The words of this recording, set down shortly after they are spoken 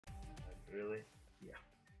Really? Yeah.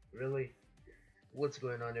 Really? What's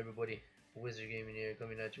going on, everybody? Wizard Gaming here,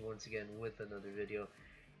 coming at you once again with another video.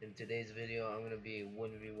 In today's video, I'm gonna be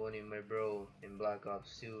 1v1ing my bro in Black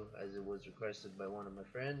Ops 2, as it was requested by one of my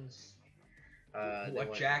friends.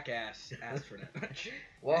 What jackass asked for that much?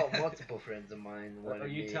 Well, multiple friends of mine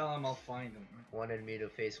wanted you me, tell him, I'll find him. wanted me to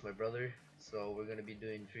face my brother. So we're gonna be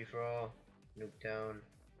doing free for all, Nuketown.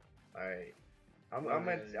 All right. I'm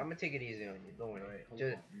gonna take it easy on you. Don't worry. Right,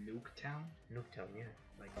 Just Nuketown? Nuketown, yeah.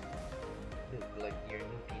 Like Nuke, like you're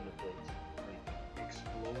nuking the place. like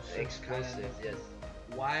explosive. Explosives, yes.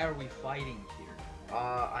 Why are we fighting here?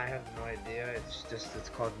 I have no idea. It's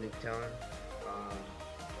called Nuketown.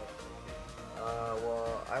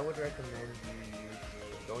 Well, I would recommend you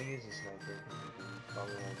don't use a sniper. You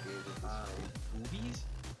probably won't be able to snipe. Boobies?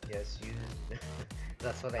 Yes, use.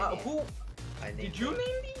 That's what I named. Who? I named Did you them.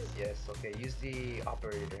 name these? Yes. Okay. Use the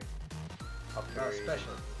operator.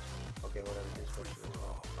 Special. Okay, whatever. Just special.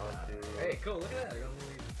 Hey, cool. Look at that.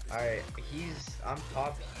 All right. I'm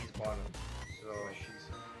top. He's bottom. So.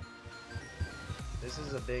 This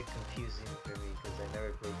is a bit confusing for me because I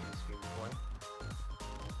never played this game before.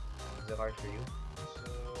 Is it hard for you?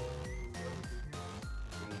 So,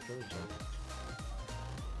 You kill each other.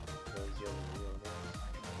 Because you have a real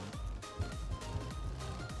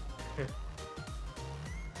I'm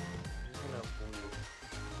just gonna fool you.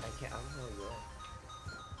 I don't know where you are.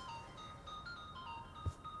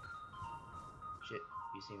 Shit,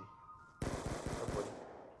 you see me. Oh boy.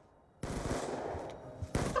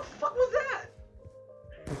 what the fuck was that?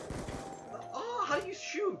 Oh, how do you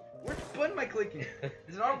shoot? Which button am I clicking?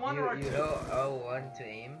 Is it R1 or R2? You know L1 to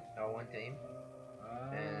aim, L1 to aim,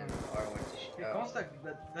 and R1 to shoot.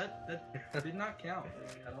 That did not count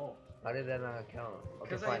at all. How did that not count?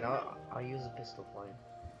 Okay, fine. I'll use a pistol. Fine.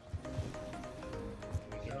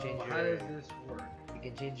 You can change your. How does this work? You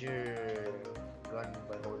can change your gun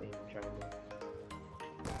by holding triangle.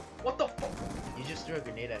 What the fuck? You just threw a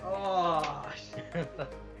grenade at me. Oh shit.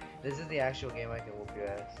 This is the actual game I can whoop your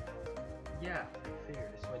ass. Yeah, I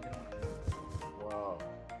figured. So I didn't want to. Wow.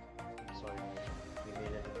 Sorry, we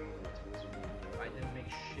made an agreement to Wizard Gaming. I didn't make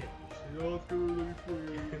shit. Let's go, let me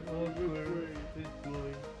play. Let's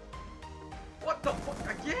play. What the fuck?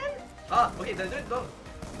 Again? Ah, okay, then don't.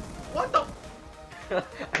 What the?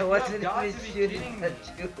 I wasn't got even to be shooting kidding at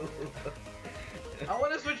me. you. I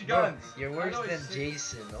want to switch guns. Bro, you're worse than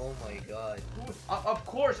Jason. Oh my god. Of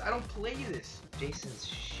course, I don't play this. Jason's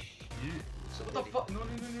shit. So What the fuck? No.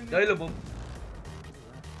 Dialable.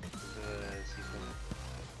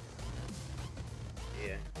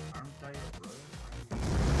 Yeah. I'm tired, bro.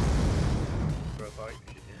 Bro, apart.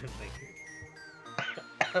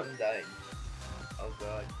 I'm dying. Oh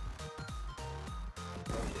god.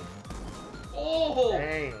 Oh!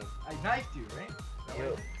 Dang. I knifed you, right?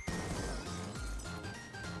 Yo.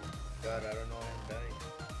 God, I don't know why I'm dying.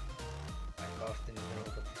 I coughed in the middle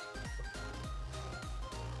of the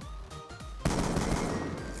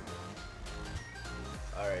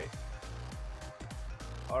Alright.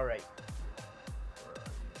 Alright.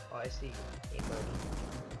 Oh, I see you. Hey, buddy.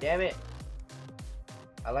 Damn it!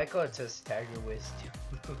 I like how it says Tiger Whiz too.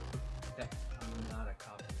 I'm not a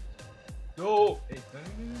cop. No! Hey,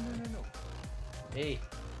 no. Hey.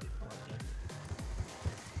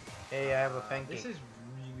 Hey, I have a pancake. This is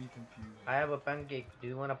really confusing. I have a pancake. Do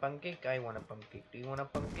you want a pancake? I want a pancake. Do you want a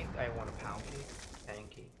pancake? I want a pancake.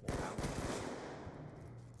 Pancake.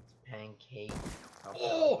 Pancake.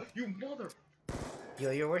 Oh, you mother!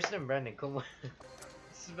 Yo, you're worse than Brendan. Come on.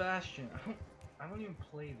 Sebastian, I don't even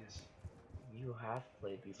play this. You have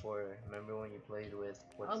played before. Remember when you played with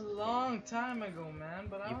A long time ago, man.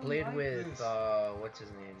 But you I don't played like with this. What's his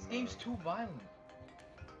name? This game's too violent.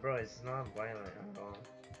 Bro, it's not violent at all.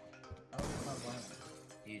 How is it not violent?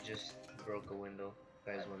 You just broke a window.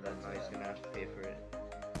 Guys, when that now he's gonna have to pay for it.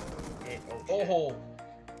 Hey, Oh!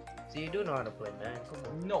 So you do know how to play, man. Come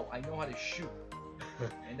on. No, I know how to shoot.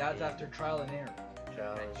 And that's Yeah. after trial and error.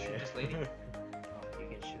 Trial Can I and shoot error. this lady? You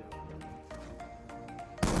can shoot.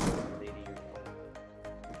 Lady, you're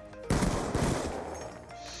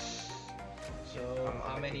So,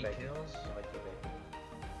 how I'm many back. kills?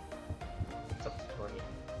 It's up to 20.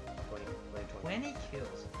 20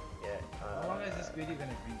 kills? Yeah. How long is this video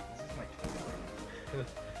gonna be? This is my 20th.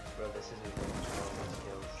 Bro, this is revenge for all those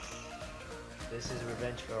kills. This is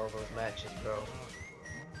revenge for all those matches, bro.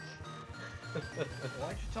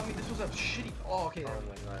 Why'd you tell me this was a shitty... Oh, okay. Oh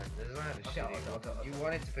my god. This is not a Okay, shitty. okay. You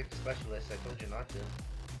wanted to pick the specialist, I told you not to.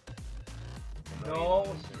 No,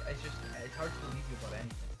 it's just... It's hard to believe you about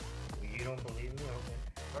anything. You don't believe me? Okay.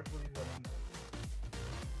 It's hard to believe about anything.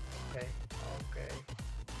 Okay. Okay.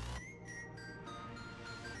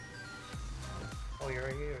 Oh, you're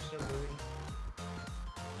right here. What's up, Booty?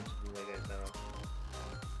 Just blew that guy's head off.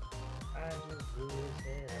 I just blew his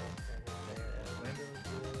head off.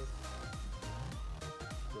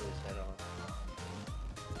 Blew his head off.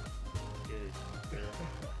 Dude, really?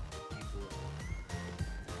 You blew it.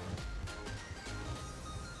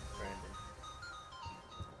 Brandon.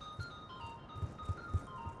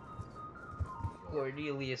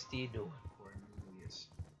 Cornelius Tito. Cornelius.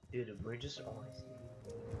 Dude, we're just honest.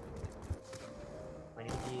 My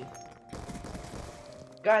name is.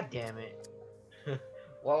 God damn it.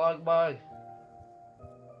 Wallog bug.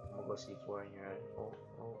 I'm gonna go C4 in your eye. Oh,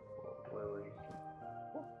 where were you?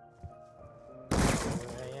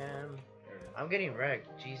 Where I am. I'm getting wrecked.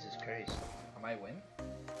 Jesus Christ. I might win.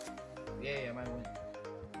 Yeah, I might win.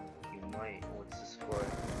 You might. What's the score?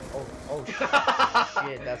 Oh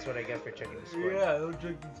shit. That's what I get for checking the score. Yeah, don't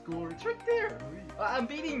check the score. It's right there. I'm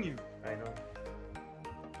beating you. I know.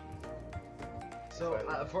 So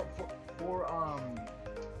for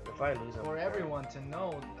if I lose, I'm for everyone to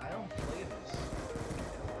know, I don't play this.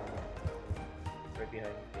 right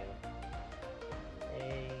behind you, Gail.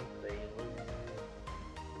 Hey, Baylor.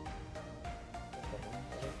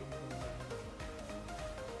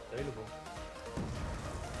 Available.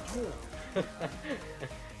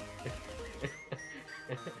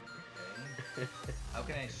 How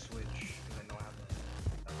can I switch if I don't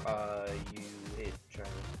have You hit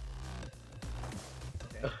triangle.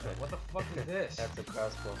 that? Okay. What the fuck is this? That's a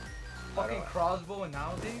crossbow. Fucking crossbow and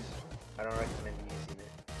nowadays? I don't recommend using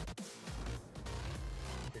it.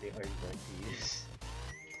 Pretty hard gun to use.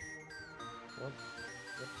 What?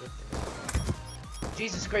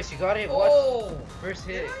 Jesus Christ, you got it? What? Oh! First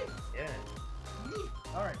hit. Did I? Yeah.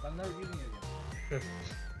 Alright, I'm never using it again.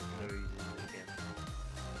 Never using it again.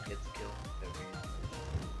 Get the kill. Never using it.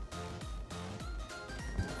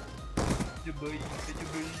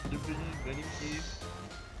 Running keys.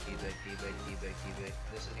 Teabag.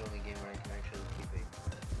 This is the only game where I can actually teabag.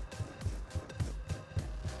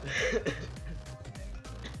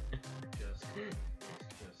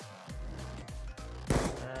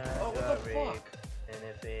 Oh, what the fuck?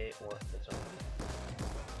 NFA, what? That's all.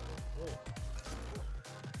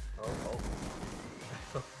 Oh.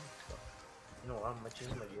 You know, I'm much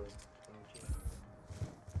my good.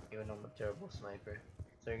 Even though I'm a terrible sniper.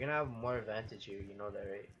 So you're gonna have more advantage here, you know that,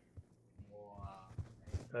 right?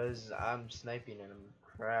 Because I'm sniping and I'm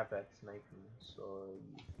crap at sniping. So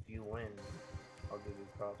if you win, I'll give you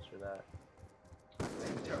props for that.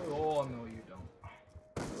 Oh, no, you don't.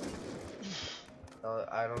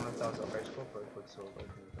 I don't know if that was a hard scope or a quick scope.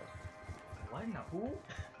 What? No, who?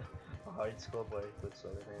 A hard scope or a quick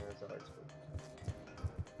scope. I think that's a hard scope.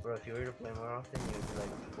 Bro, if you were to play more often, you'd be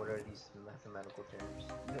like, what are these mathematical terms?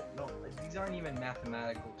 No, these aren't even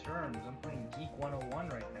mathematical terms. I'm playing Geek 101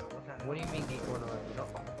 right now. What do you mean Geek 101? You know?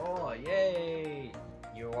 Oh, yay!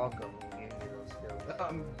 You're welcome. You gave me those skills.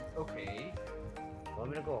 Okay. Want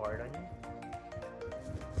me to go hard on you?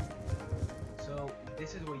 So,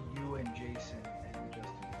 this is what you and Jason and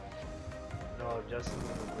Justin do. No, Justin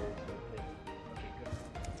never plays. Okay, good.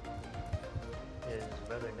 His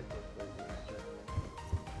brother Nicholas plays this too.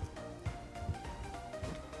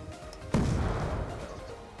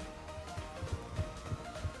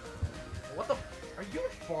 What the f- Are you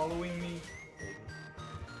following me? Maybe.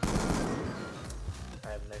 I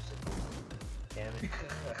have nice signals. Damn it.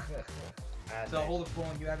 So hold the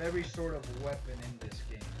phone, you have every sort of weapon in this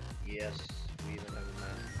game. Yes, we even have a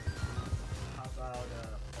map. How about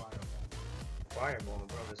fireball? Fireball,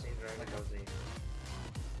 bro, the same dragon tells me.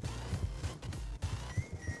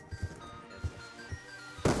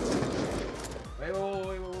 Wait.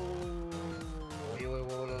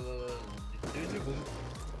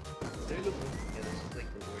 Yeah, this is like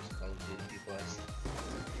the worst Call of Duty class.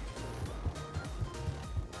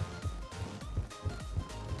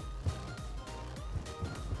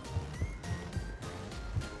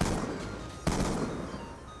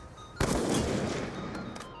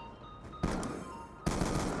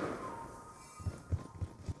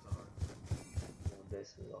 This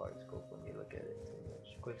is a hard scope when you look at it.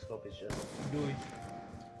 Quick scope is just. Do it.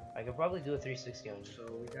 I could probably do a 360 on you. So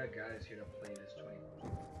we got guys here to play this 20.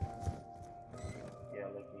 Yeah,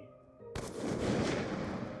 like me.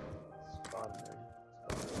 Spawn, man.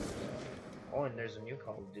 Oh, and there's a new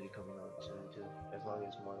Call of Duty coming out soon too. As long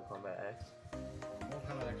as Mortal Kombat X. What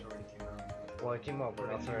kind of X already came out? Well, it came out, but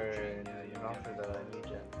For not the for new gen, yeah, not for the new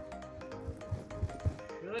gen.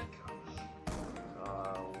 Should come.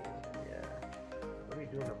 Yeah. What are you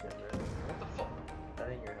doing up there, man? What the fuck? That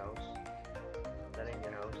ain't your house. That ain't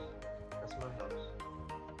your house. That's my house.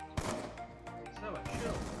 It's not a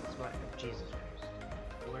chill. That's my Jesus Christ.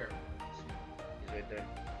 Where? right there.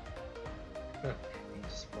 You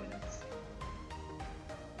just point at this.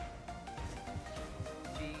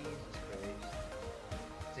 Jesus Christ.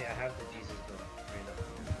 See, I have the Jesus gun right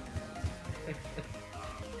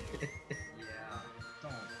Yeah.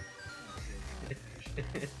 Don't.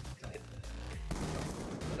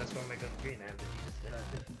 Well, that's why my gun's green. I have the Jesus gun.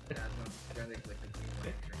 That's not really like the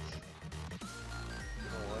green. You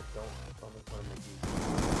know what? Don't make fun of my Jesus.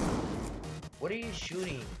 What are you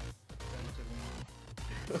shooting?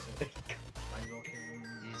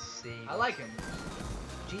 I like him.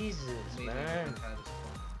 Jesus, man.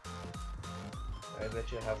 I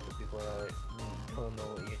bet you half the people don't know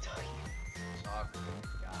what you're talking Soccer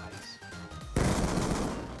guys.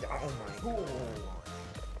 about. Oh my god.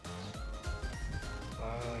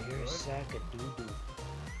 Wow, you're a sack of doo-doo.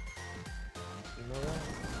 You know that?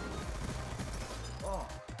 Oh.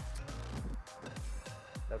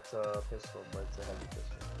 That's a pistol, but it's a heavy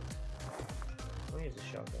pistol. I'm gonna use a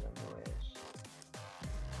shotgun on my ass.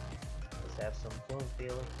 Let's have some fun,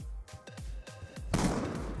 feeling.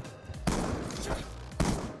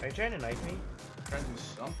 Are you trying to knife me? I'm trying to do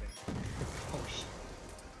something. Oh shit.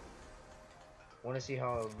 Wanna see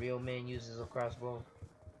how a real man uses a crossbow?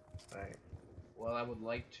 Alright. Well, I would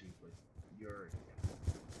like to, but you're.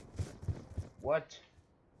 What?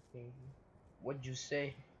 What'd you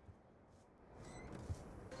say?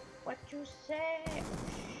 What you say?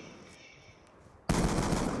 So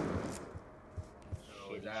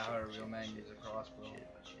is that how a real man uses a crossbow?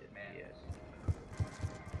 Shit, Man. yes.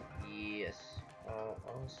 Yes. Oh,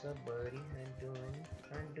 what's up, buddy?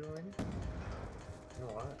 I'm doing. You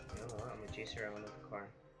know what? I'm gonna chase her around with the car.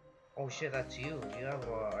 Oh shit, that's you. You have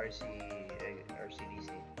a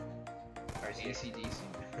RCDC. ACDC.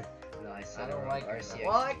 No, I said I don't like him. RCX.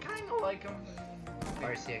 Well, I kind of like him.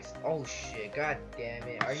 RCX. Oh shit, god damn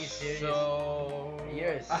it. Are you serious? So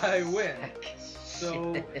Yes. I win.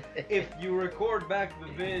 So if you record back the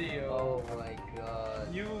video, oh my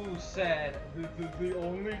god. you said this is the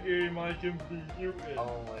only game I can beat you in.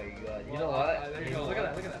 Oh my god. You Well, know what? there you go. Look at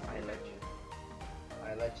that. Look at that. I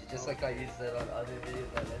let you. Just like how you said on other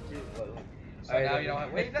videos, I let you. So now you don't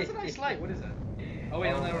have. Wait, that's a nice light. What is that? Oh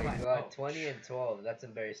wait, oh never my mind. god, Oh. 20 and 12. That's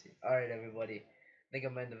embarrassing. Alright, everybody. I think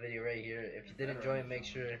I'm ending the video right here. If you did enjoy it, make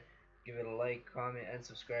sure give it a like, comment, and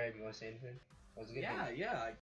subscribe. You want to say anything? That was a good Yeah, thing. yeah.